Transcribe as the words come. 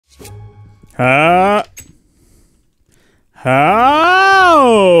Howdy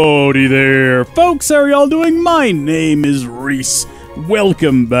there, folks. How are y'all doing? My name is Reese.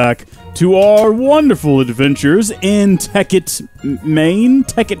 Welcome back to our wonderful adventures in Tekkit, Maine,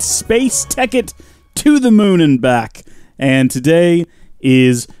 Tekkit Space, Tekkit to the moon and back. And today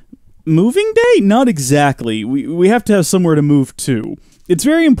is moving day? Not exactly. We have to have somewhere to move to. It's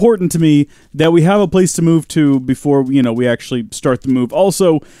very important to me that we have a place to move to before, we actually start the move.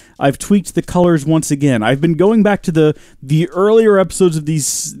 Also, I've tweaked the colors once again. I've been going back to the earlier episodes of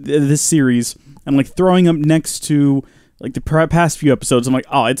this series and like throwing them next to like the past few episodes. I'm like,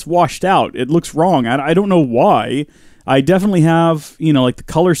 oh, it's washed out. It looks wrong. I don't know why. I definitely have, like the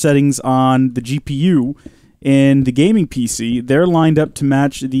color settings on the GPU in the gaming PC. They're lined up to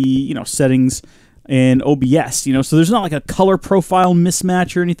match the, settings in OBS, so there's not like a color profile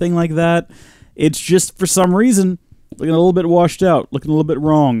mismatch or anything like that. It's just, for some reason, looking a little bit washed out, looking a little bit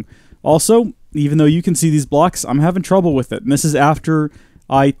wrong. Also, even though you can see these blocks, I'm having trouble with it. And this is after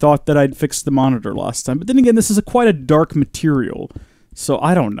I thought that I'd fixed the monitor last time. But then again, this is quite a dark material, so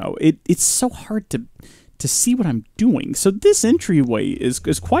I don't know. It's so hard to see what I'm doing. So this entryway is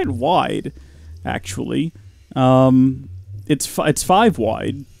quite wide, actually. It's 5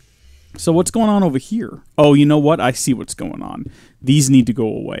 wide. So what's going on over here? Oh, you know what? I see what's going on. These need to go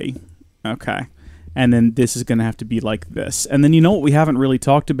away. Okay. And then this is going to have to be like this. And then you know what we haven't really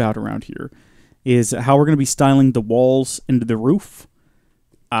talked about around here is how we're going to be styling the walls into the roof.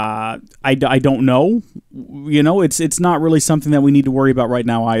 I don't know. It's not really something that we need to worry about right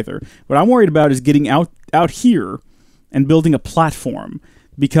now either. What I'm worried about is getting out here and building a platform.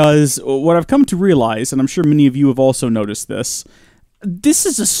 Because what I've come to realize, and I'm sure many of you have also noticed this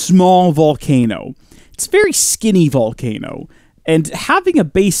is a small volcano. It's a very skinny volcano. And having a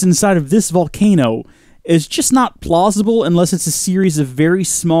base inside of this volcano is just not plausible unless it's a series of very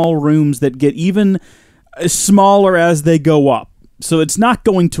small rooms that get even smaller as they go up. So it's not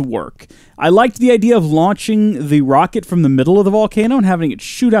going to work. I liked the idea of launching the rocket from the middle of the volcano and having it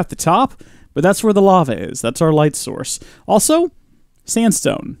shoot out the top, but that's where the lava is. That's our light source. Also,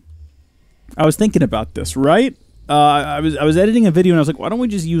 sandstone. I was thinking about this, right? I was editing a video and I was like, why don't we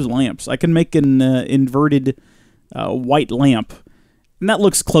just use lamps? I can make an inverted white lamp. And that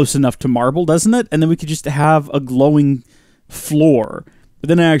looks close enough to marble, doesn't it? And then we could just have a glowing floor. But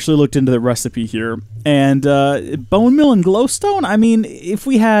then I actually looked into the recipe here. And bone meal and glowstone? I mean, if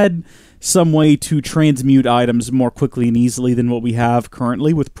we had some way to transmute items more quickly and easily than what we have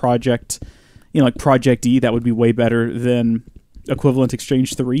currently with Project, like Project E, that would be way better than Equivalent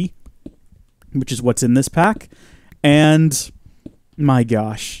Exchange 3, which is what's in this pack. And my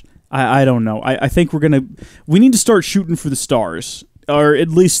gosh, I don't know. I think we need to start shooting for the stars, or at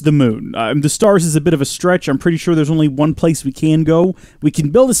least the moon. The stars is a bit of a stretch. I'm pretty sure there's only one place we can go. We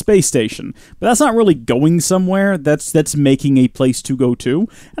can build a space station, but that's not really going somewhere. That's making a place to go to.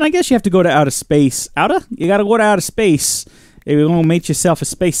 And I guess you have to go to outer space. You got to go to outer space if you want to make yourself a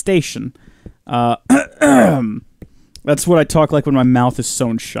space station. That's what I talk like when my mouth is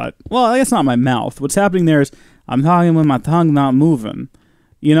sewn shut. Well, I guess not my mouth. What's happening there is I'm talking with my tongue not moving.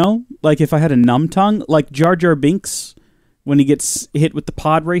 Like if I had a numb tongue, like Jar Jar Binks when he gets hit with the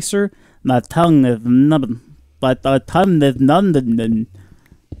pod racer. My tongue is numb, but the tongue is numb.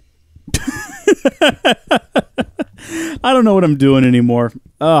 I don't know what I'm doing anymore.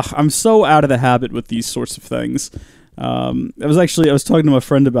 I'm so out of the habit with these sorts of things. I was talking to my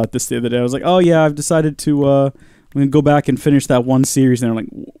friend about this the other day. I was like, oh yeah, I've decided to I'm going to go back and finish that one series. And they're like,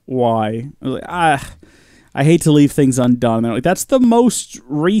 why? I was like, I hate to leave things undone. And they're like, that's the most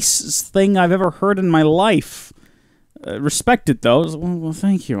Reese thing I've ever heard in my life. Respect it, though. I was like, well,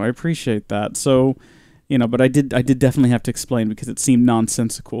 thank you. I appreciate that. So, but I did definitely have to explain because it seemed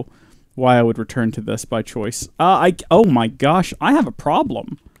nonsensical why I would return to this by choice. Oh my gosh, I have a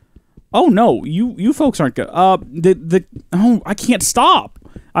problem. Oh no, you folks aren't good. I can't stop.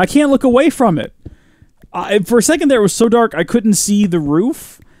 I can't look away from it. For a second there, it was so dark I couldn't see the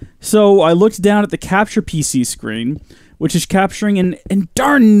roof. So I looked down at the capture PC screen, which is capturing in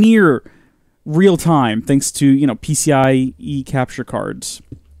darn near real time, thanks to, PCIe capture cards.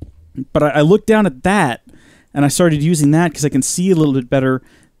 But I looked down at that, and I started using that because I can see a little bit better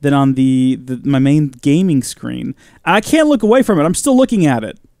than on my main gaming screen. I can't look away from it. I'm still looking at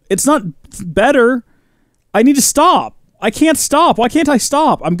it. It's not better. I need to stop. I can't stop. Why can't I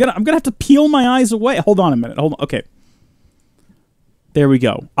stop? I'm gonna have to peel my eyes away. Hold on a minute. Hold on. Okay. There we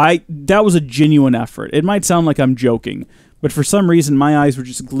go. That was a genuine effort. It might sound like I'm joking, but for some reason my eyes were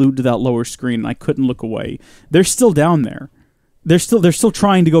just glued to that lower screen and I couldn't look away. They're still down there. They're still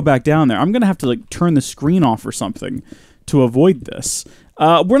trying to go back down there. I'm gonna have to like turn the screen off or something to avoid this.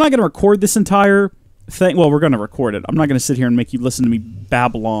 We're not going to record this entire thing. Well, we're going to record it. I'm not going to sit here and make you listen to me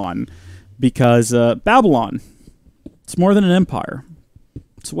babble on, because Babylon, it's more than an empire.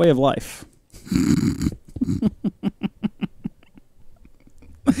 It's a way of life.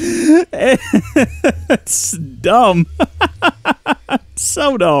 It's dumb.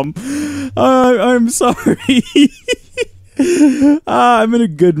 So dumb. I'm sorry. I'm in a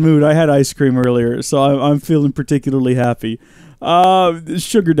good mood. I had ice cream earlier, so I'm feeling particularly happy.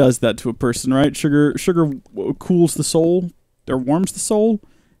 Sugar does that to a person, right? Sugar cools the soul, or warms the soul.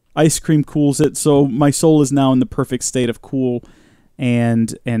 Ice cream cools it, so my soul is now in the perfect state of cool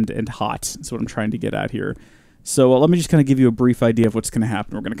and hot. That's what I'm trying to get at here. So let me just kind of give you a brief idea of what's going to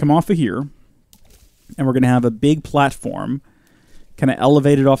happen. We're going to come off of here, and we're going to have a big platform kind of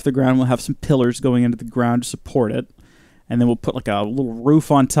elevated off the ground. We'll have some pillars going into the ground to support it, and then we'll put like a little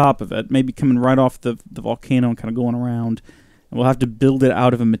roof on top of it, maybe coming right off the volcano and kind of going around, and we'll have to build it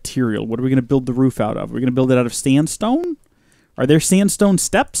out of a material. What are we going to build the roof out of? Are we going to build it out of sandstone? Are there sandstone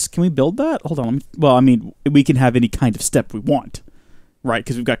steps? Can we build that? Hold on. Well, I mean, we can have any kind of step we want, right?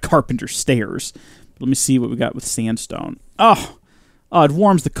 Because we've got carpenter stairs. Let me see what we got with sandstone. Oh, it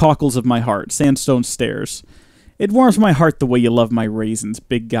warms the cockles of my heart. Sandstone stairs. It warms my heart the way you love my raisins,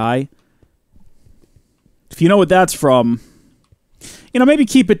 big guy. If you know what that's from, maybe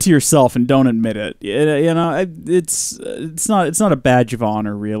keep it to yourself and don't admit it. It's not a badge of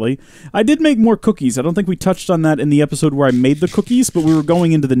honor, really. I did make more cookies. I don't think we touched on that in the episode where I made the cookies, but we were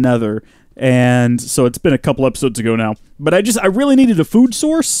going into the Nether, and so it's been a couple episodes ago now. But I really needed a food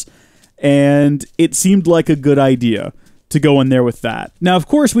source, and it seemed like a good idea to go in there with that. Now, of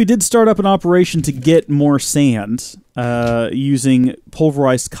course, we did start up an operation to get more sand using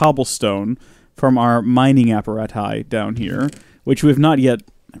pulverized cobblestone from our mining apparati down here, which we have not yet...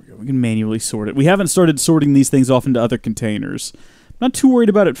 There we go. We can manually sort it. We haven't started sorting these things off into other containers. I'm not too worried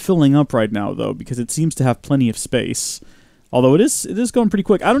about it filling up right now, though, because it seems to have plenty of space. Although it is going pretty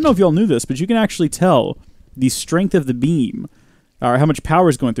quick. I don't know if y'all knew this, but you can actually tell the strength of the beam, or how much power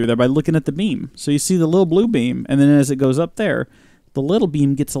is going through there, by looking at the beam. So you see the little blue beam, and then as it goes up there, the little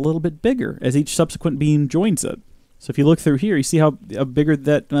beam gets a little bit bigger as each subsequent beam joins it. So if you look through here, you see how bigger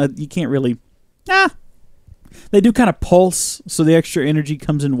that... you can't really... They do kind of pulse, so the extra energy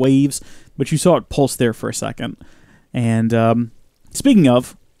comes in waves, but you saw it pulse there for a second. And speaking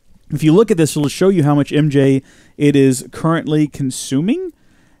of, if you look at this, it'll show you how much MJ it is currently consuming,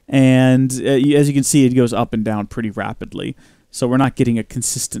 and as you can see, it goes up and down pretty rapidly. So we're not getting a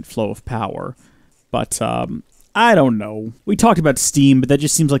consistent flow of power. But I don't know. We talked about Steam, but that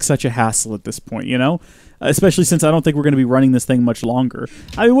just seems like such a hassle at this point, Especially since I don't think we're going to be running this thing much longer.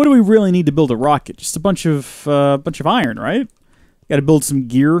 I mean, what do we really need to build a rocket? Just a bunch of iron, right? Got to build some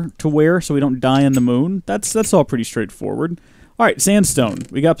gear to wear so we don't die on the moon. That's all pretty straightforward. All right, sandstone.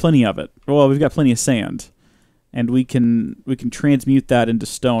 We got plenty of it. Well, we've got plenty of sand, and we can transmute that into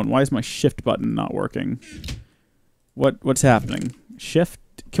stone. Why is my shift button not working? What's happening? Shift?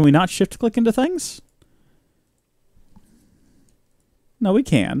 Can we not shift click into things? No, we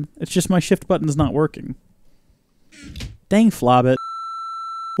can. It's just my shift button's not working. Dang flobbit.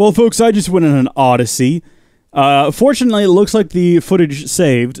 Well, folks, I just went on an odyssey. Fortunately, it looks like the footage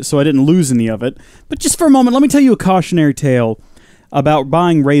saved, so I didn't lose any of it. But just for a moment, let me tell you a cautionary tale about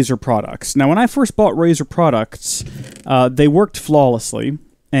buying RAZER products. Now, when I first bought RAZER products, they worked flawlessly,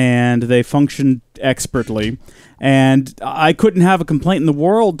 and they functioned expertly, and I couldn't have a complaint in the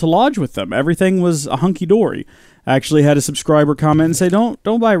world to lodge with them. Everything was a hunky-dory. I actually had a subscriber comment and say, don't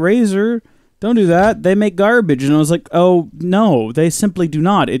buy RAZER. Don't do that. They make garbage. And I was like, oh, no, they simply do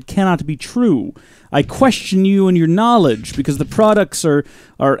not. It cannot be true. I question you and your knowledge because the products are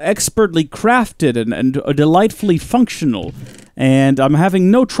expertly crafted and delightfully functional. And I'm having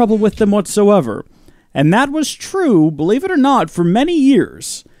no trouble with them whatsoever. And that was true, believe it or not, for many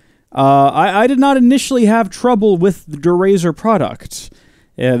years. I did not initially have trouble with the RAZER products.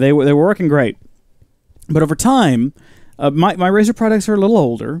 They were working great. But over time, my RAZER products are a little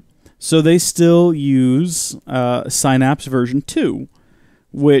older, so they still use Synapse version 2,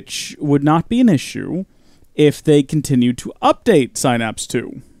 which would not be an issue if they continued to update Synapse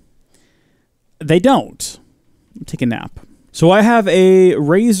 2. They don't. Take a nap. So I have a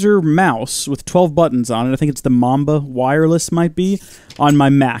RAZER mouse with 12 buttons on it. I think it's the Mamba wireless might be, on my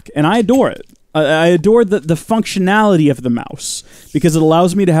Mac, and I adore it. I adore the functionality of the mouse because it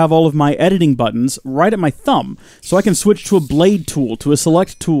allows me to have all of my editing buttons right at my thumb. So I can switch to a blade tool, to a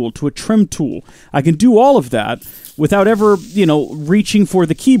select tool, to a trim tool. I can do all of that without ever, reaching for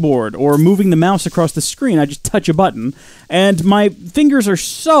the keyboard or moving the mouse across the screen. I just touch a button, and my fingers are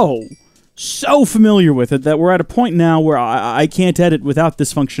so so familiar with it that we're at a point now where I can't edit without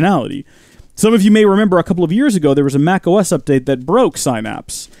this functionality. Some of you may remember a couple of years ago there was a macOS update that broke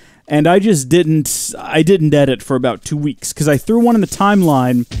Synapse, and I didn't edit for about 2 weeks because I threw one in the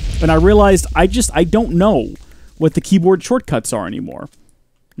timeline and I realized I don't know what the keyboard shortcuts are anymore.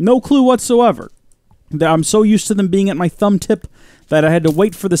 No clue whatsoever. I'm so used to them being at my thumb tip that I had to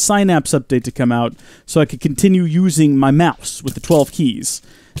wait for the Synapse update to come out so I could continue using my mouse with the 12 keys.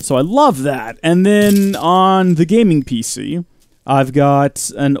 So I love that. And then on the gaming PC, I've got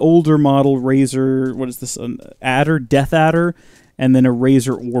an older model RAZER, what is this, an adder, Death Adder, and then a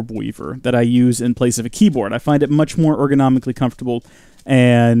RAZER Orb Weaver that I use in place of a keyboard. I find it much more ergonomically comfortable,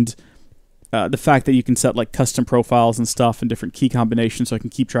 and the fact that you can set like custom profiles and stuff and different key combinations so I can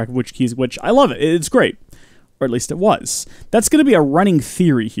keep track of which keys which. I love it. It's great. Or at least it was. That's going to be a running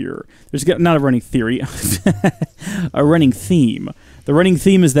theory here. There's not a running theory, a running theme. The running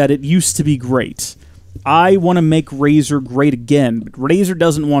theme is that it used to be great. I want to make RAZER great again, but RAZER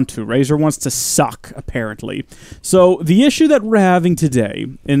doesn't want to. RAZER wants to suck, apparently. So the issue that we're having today,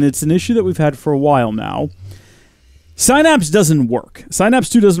 and it's an issue that we've had for a while now, Synapse doesn't work. Synapse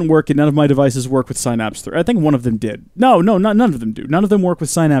 2 doesn't work, and none of my devices work with Synapse 3. I think one of them did. No, none of them do. None of them work with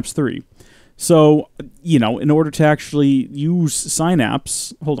Synapse 3. So, you know, in order to actually use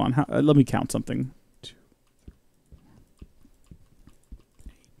Synapse... Hold on, let me count something. 2,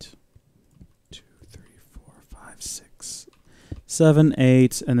 8, 2, 3, 4, 5, 6, 7,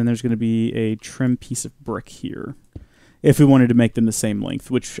 8, and then there's going to be a trim piece of brick here. If we wanted to make them the same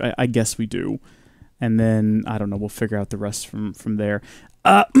length, which I guess we do. And then, I don't know, we'll figure out the rest from there.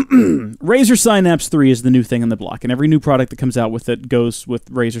 RAZER Synapse 3 is the new thing on the block, and every new product that comes out with it goes with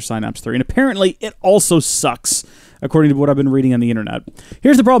RAZER Synapse 3. And apparently, it also sucks, according to what I've been reading on the internet.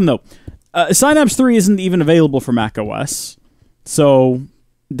 Here's the problem, though. Synapse 3 isn't even available for macOS, so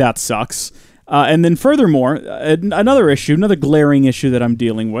that sucks. And then furthermore, another issue, another glaring issue that I'm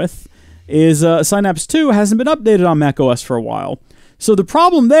dealing with, is Synapse 2 hasn't been updated on macOS for a while. So the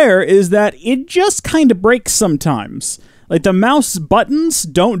problem there is that it just kind of breaks sometimes. Like, the mouse buttons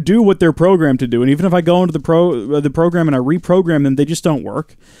don't do what they're programmed to do, and even if I go into the program and I reprogram them, they just don't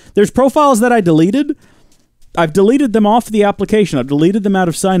work. There's profiles that I deleted. I've deleted them off the application. I've deleted them out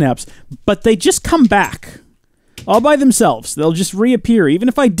of Synapse, but they just come back all by themselves. They'll just reappear. Even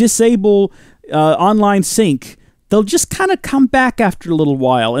if I disable online sync, they'll just kind of come back after a little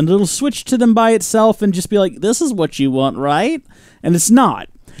while, and it'll switch to them by itself and just be like, this is what you want, right? And it's not.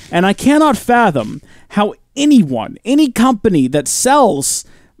 And I cannot fathom how anyone, any company that sells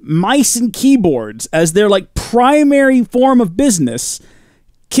mice and keyboards as their, like, primary form of business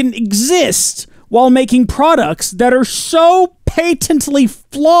can exist while making products that are so patently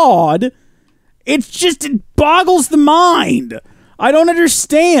flawed, it boggles the mind. I don't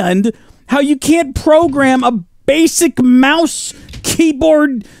understand how you can't program a basic mouse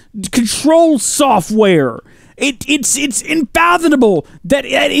keyboard control software. It's unfathomable that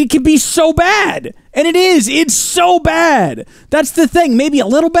it can be so bad. And it is. It's so bad. That's the thing. Maybe a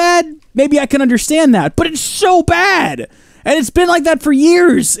little bad. Maybe I can understand that. But it's so bad. And it's been like that for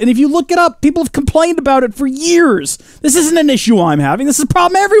years. And if you look it up, people have complained about it for years. This isn't an issue I'm having. This is a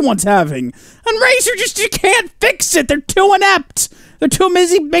problem everyone's having. And RAZER you can't fix it. They're too inept. They're too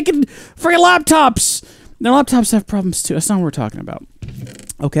busy making free laptops. Their laptops have problems too. That's not what we're talking about.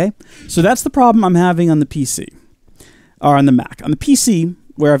 Okay? So that's the problem I'm having on the PC. Or on the Mac. On the PC,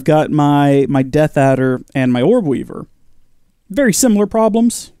 where I've got my Death Adder and my Orb Weaver, very similar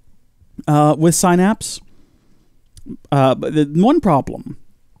problems with Synapse. But the one problem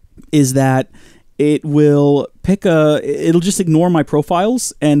is that it will it'll just ignore my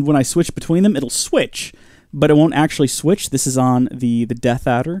profiles, and when I switch between them, it'll switch, but it won't actually switch. This is on the Death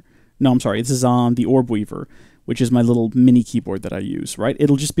Adder. No, I'm sorry, this is on the Orb Weaver, which is my little mini keyboard that I use, right?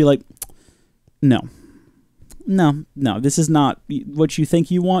 It'll just be like, no, this is not what you think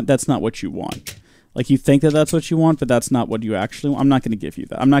you want. That's not what you want. Like, you think that that's what you want, but that's not what you actually want. I'm not going to give you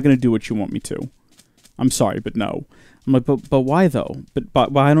that. I'm not going to do what you want me to. I'm sorry, but no. I'm like, but why though?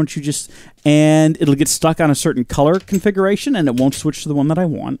 But why don't you just... And it'll get stuck on a certain color configuration, and it won't switch to the one that I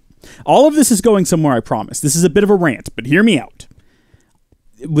want. All of this is going somewhere, I promise. This is a bit of a rant, but hear me out.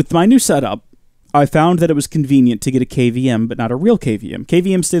 With my new setup, I found that it was convenient to get a KVM, but not a real KVM.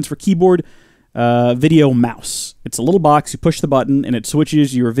 KVM stands for Keyboard Video Mouse. It's a little box, you push the button, and it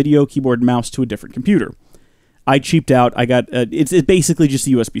switches your video keyboard mouse to a different computer. I cheaped out. I got... it's basically just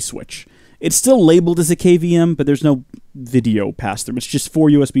a USB switch. It's still labeled as a KVM, but there's no video pass-through. It's just 4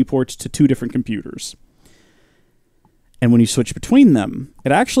 USB ports to 2 different computers. And when you switch between them,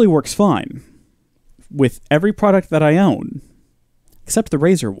 it actually works fine with every product that I own, except the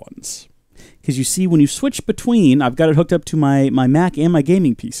RAZER ones. Because you see, when you switch between, I've got it hooked up to my Mac and my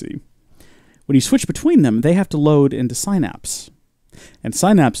gaming PC. When you switch between them, they have to load into Synapse. And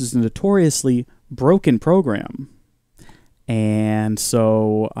Synapse is a notoriously broken program. And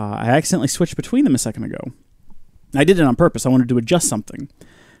so I accidentally switched between them a second ago. I did it on purpose. I wanted to adjust something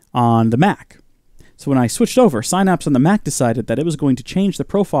on the Mac. So when I switched over, Synapse on the Mac decided that it was going to change the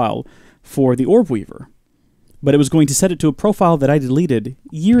profile for the Orb Weaver. But it was going to set it to a profile that I deleted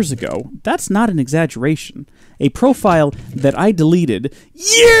years ago. That's not an exaggeration. A profile that I deleted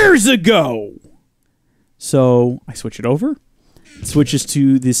years ago! So I switch it over. It switches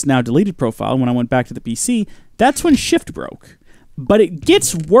to this now deleted profile. When I went back to the PC, that's when Shift broke. But it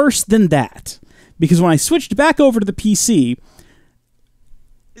gets worse than that. Because when I switched back over to the PC,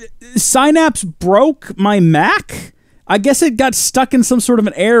 Synapse broke my Mac? I guess it got stuck in some sort of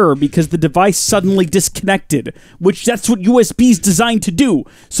an error because the device suddenly disconnected, which that's what USB's designed to do,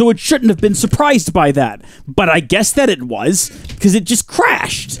 so it shouldn't have been surprised by that. But I guess that it was, because it just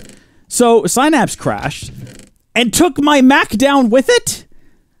crashed. So Synapse crashed, and took my Mac down with it?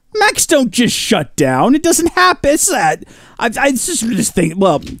 Macs don't just shut down. It doesn't happen. It's that. It's just this thing.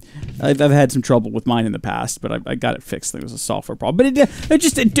 Well, I've had some trouble with mine in the past, but I got it fixed. It was a software problem. But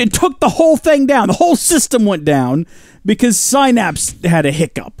it took the whole thing down. The whole system went down because Synapse had a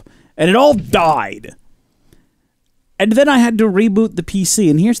hiccup, and it all died. And then I had to reboot the PC.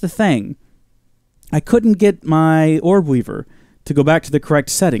 And here's the thing. I couldn't get my Orb Weaver to go back to the correct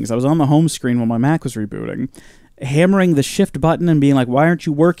settings. I was on the home screen while my Mac was rebooting, hammering the shift button and being like, why aren't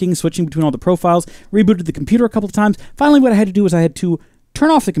you working? Switching between all the profiles. Rebooted the computer a couple of times. Finally, what I had to do was I had to turn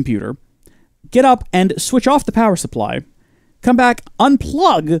off the computer, get up and switch off the power supply, come back,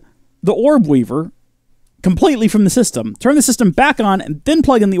 unplug the Orb Weaver completely from the system, turn the system back on, and then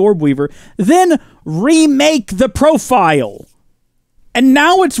plug in the Orb Weaver, then remake the profile. And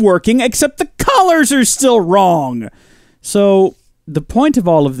now it's working, except the colors are still wrong. So the point of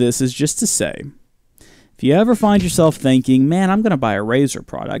all of this is just to say, if you ever find yourself thinking, man, I'm going to buy a RAZER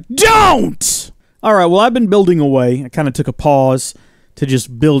product, don't! All right, well, I've been building away. I kind of took a pause to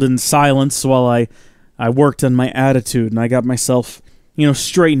just build in silence while I worked on my attitude, and I got myself,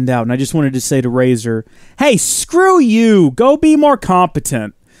 straightened out. And I just wanted to say to RAZER, hey, screw you! Go be more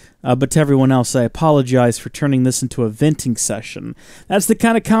competent. But to everyone else, I apologize for turning this into a venting session. That's the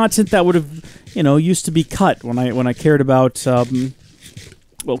kind of content that would have, used to be cut when I cared about,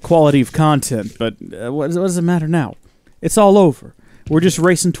 quality of content. But what does it matter now? It's all over. We're just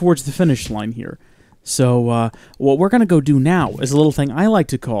racing towards the finish line here. So what we're going to go do now is a little thing I like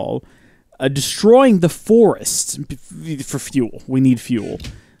to call destroying the forest for fuel. We need fuel.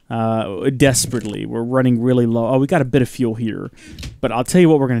 Desperately. We're running really low. Oh, we got a bit of fuel here. But I'll tell you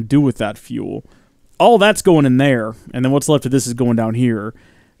what we're going to do with that fuel. All that's going in there, and then what's left of this is going down here.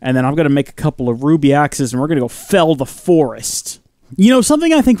 And then I'm going to make a couple of ruby axes, and we're going to go fell the forest.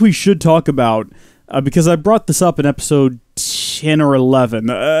 Something I think we should talk about, because I brought this up in episode 10 or 11.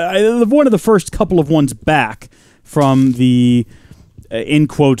 One of the first couple of ones back from the, in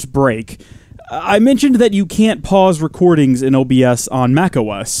quotes, break. I mentioned that you can't pause recordings in OBS on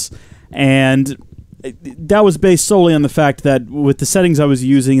macOS, and that was based solely on the fact that with the settings I was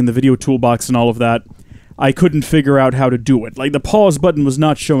using in the video toolbox and all of that, I couldn't figure out how to do it. Like, the pause button was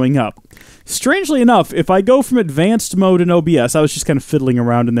not showing up. Strangely enough, if I go from advanced mode in OBS, I was just kind of fiddling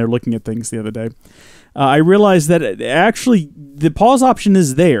around in there looking at things the other day, I realized that actually the pause option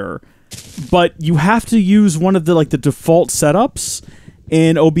is there, but you have to use one of the default setups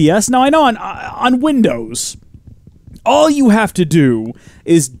in OBS. Now, I know on Windows, all you have to do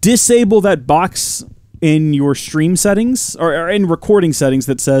is disable that box in your stream settings, or in recording settings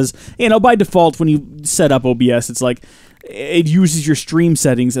that says, by default, when you set up OBS, it's like, it uses your stream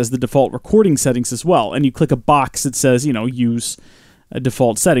settings as the default recording settings as well, and you click a box that says, use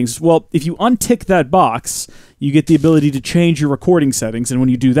default settings. Well, if you untick that box, you get the ability to change your recording settings, and when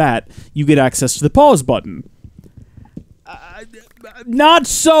you do that, you get access to the pause button. Not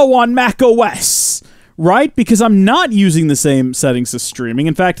so on macOS, right? Because I'm not using the same settings as streaming.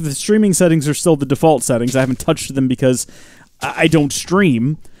 In fact, the streaming settings are still the default settings. I haven't touched them because I don't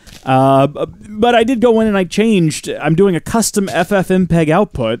stream. But I did go in and I changed. I'm doing a custom FFmpeg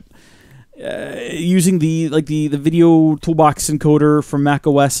output using the video toolbox encoder from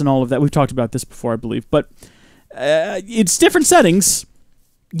macOS and all of that. We've talked about this before, I believe. But it's different settings,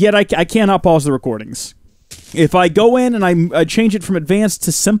 yet I cannot pause the recordings. If I go in and I change it from advanced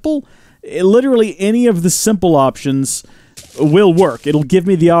to simple, literally any of the simple options will work. It'll give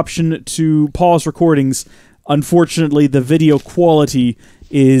me the option to pause recordings. Unfortunately, the video quality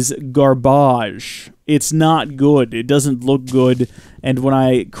is garbage. It's not good. It doesn't look good. and when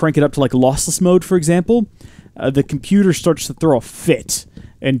I crank it up to like lossless mode, for example, the computer starts to throw a fit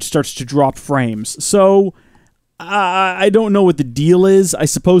and starts to drop frames. So I don't know what the deal is. I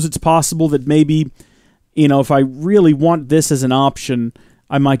suppose it's possible that maybe, you know, if I really want this as an option,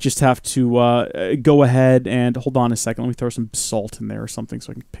 I might just have to go ahead and... Hold on a second. Let me throw some salt in there or something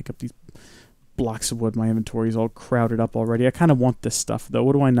so I can pick up these blocks of wood. My inventory is all crowded up already. I kind of want this stuff, though.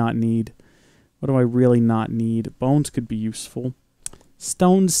 What do I not need? What do I really not need? Bones could be useful.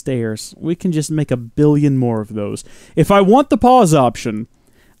 Stone stairs. We can just make a billion more of those. If I want the pause option,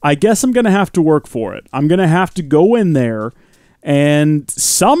 I guess I'm going to have to work for it. I'm going to have to go in there and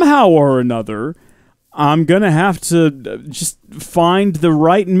somehow or another... I'm going to have to just find the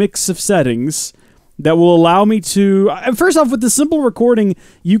right mix of settings that will allow me to... First off, with the simple recording,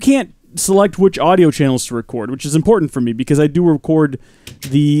 you can't select which audio channels to record, which is important for me because I do record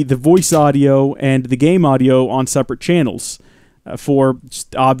the voice audio and the game audio on separate channels for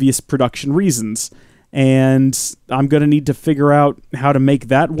just obvious production reasons. And I'm going to need to figure out how to make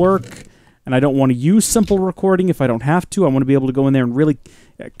that work. And I don't want to use simple recording if I don't have to. I want to be able to go in there and really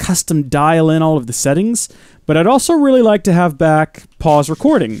custom dial in all of the settings. But I'd also really like to have back pause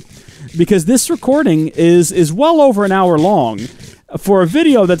recording, because this recording is well over an hour long for a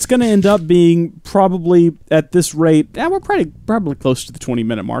video that's going to end up being probably at this rate. We're probably close to the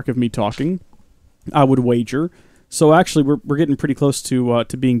 20-minute mark of me talking, I would wager. So actually, we're getting pretty close to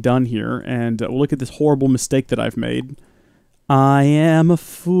being done here. And we'll look at this horrible mistake that I've made. I am a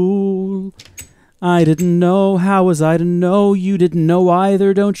fool. I didn't know. How was I to know? You didn't know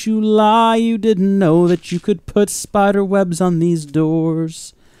either. Don't you lie. You didn't know that you could put spider webs on these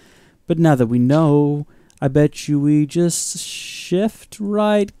doors. But now that we know, I bet you we just shift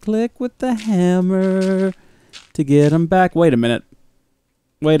right-click with the hammer to get them back. Wait a minute.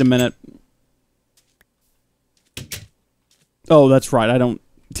 Wait a minute. Oh, that's right. I don't...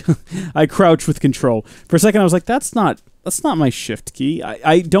 I crouch with control. For a second, I was like, that's not my shift key.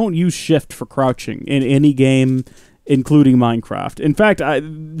 I don't use shift for crouching in any game, including Minecraft. In fact,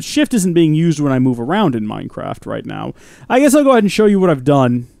 shift isn't being used when I move around in Minecraft right now. I guess I'll go ahead and show you what I've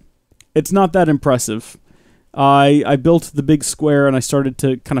done. It's not that impressive. I built the big square, and I started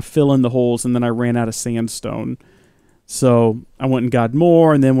to kind of fill in the holes, and then I ran out of sandstone. So I went and got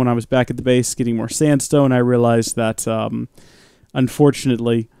more, and then when I was back at the base getting more sandstone, I realized that...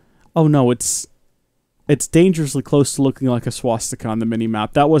 unfortunately, oh no, it's dangerously close to looking like a swastika on the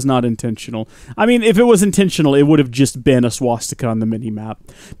minimap. That was not intentional. I mean, if it was intentional, it would have just been a swastika on the minimap.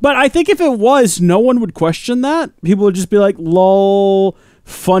 But I think if it was, no one would question that. People would just be like, lol,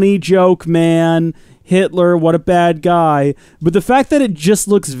 funny joke, man. Hitler, what a bad guy. But the fact that it just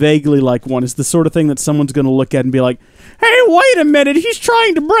looks vaguely like one is the sort of thing that someone's going to look at and be like, hey, wait a minute, he's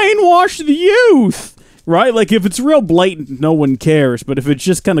trying to brainwash the youth. Right? Like, if it's real blatant, no one cares. But if it's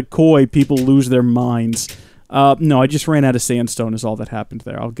just kind of coy, people lose their minds. No, I just ran out of sandstone is all that happened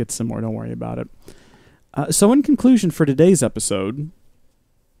there. I'll get some more. Don't worry about it. So in conclusion for today's episode,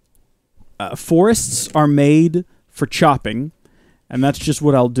 forests are made for chopping, and that's just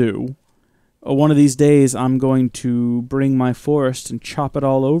what I'll do. One of these days, I'm going to bring my forest and chop it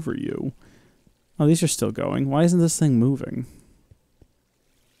all over you. Oh, these are still going. Why isn't this thing moving?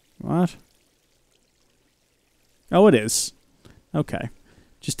 What? Oh, it is. Okay.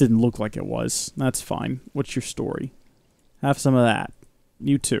 Just didn't look like it was. That's fine. What's your story? Have some of that.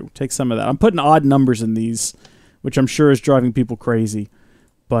 You too. Take some of that. I'm putting odd numbers in these, which I'm sure is driving people crazy.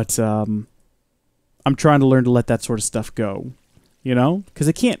 But I'm trying to learn to let that sort of stuff go. You know? Because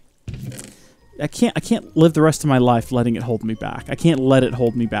I can't live the rest of my life letting it hold me back. I can't let it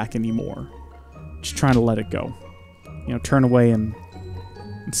hold me back anymore. Just trying to let it go. You know, turn away and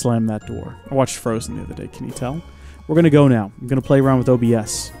slam that door. I watched Frozen the other day, can you tell? We're going to go now. I'm going to play around with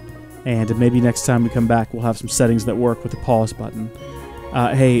OBS. And maybe next time we come back, we'll have some settings that work with the pause button.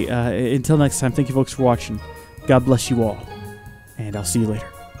 Hey, until next time, thank you folks for watching. God bless you all. And I'll see you later.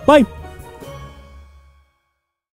 Bye!